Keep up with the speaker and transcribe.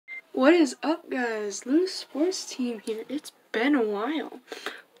What is up, guys? Loose Sports Team here. It's been a while,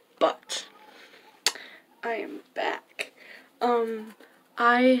 but I am back. I've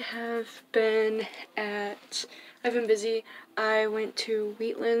been busy. I went to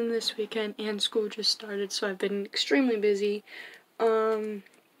Wheatland this weekend and school just started, so I've been extremely busy. I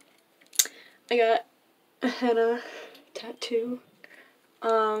got a henna tattoo.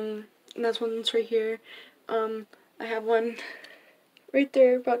 And that's one that's right here. I have one right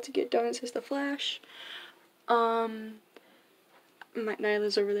there about to get done. It says The Flash. Nyla's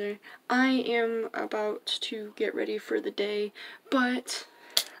over there. I am about to get ready for the day, but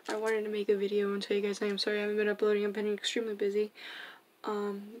I wanted to make a video and tell you guys I am sorry I haven't been uploading. I've been extremely busy.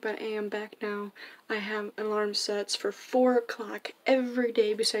 But I am back now. I have alarm sets for 4 o'clock every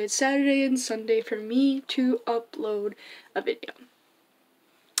day besides Saturday and Sunday for me to upload a video.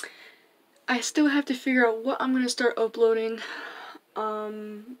 I still have to figure out what I'm gonna start uploading.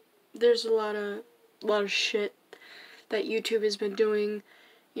 There's a lot of shit that YouTube has been doing,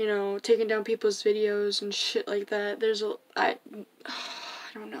 you know, taking down people's videos and shit like that. I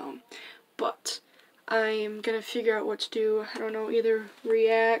don't know, but I am gonna figure out what to do. I don't know, either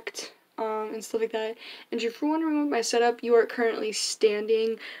react, and stuff like that. And if you're wondering what my setup, you are currently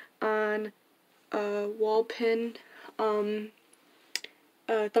standing on a wall pin, thumbtack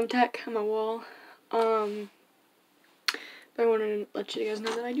on my wall. But I wanted to let you guys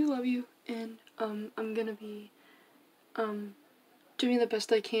know that I do love you, and I'm gonna be doing the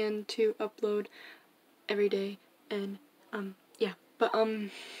best I can to upload every day, and yeah. But the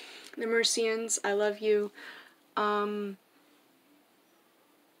Mercians, I love you.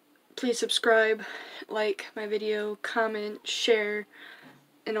 Please subscribe, like my video, comment, share,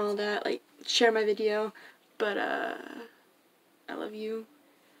 and all that. Like, share my video. But I love you.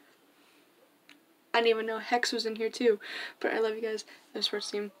 I didn't even know Hex was in here too. But I love you guys. The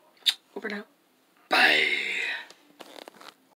Sports Team. Over now. Bye.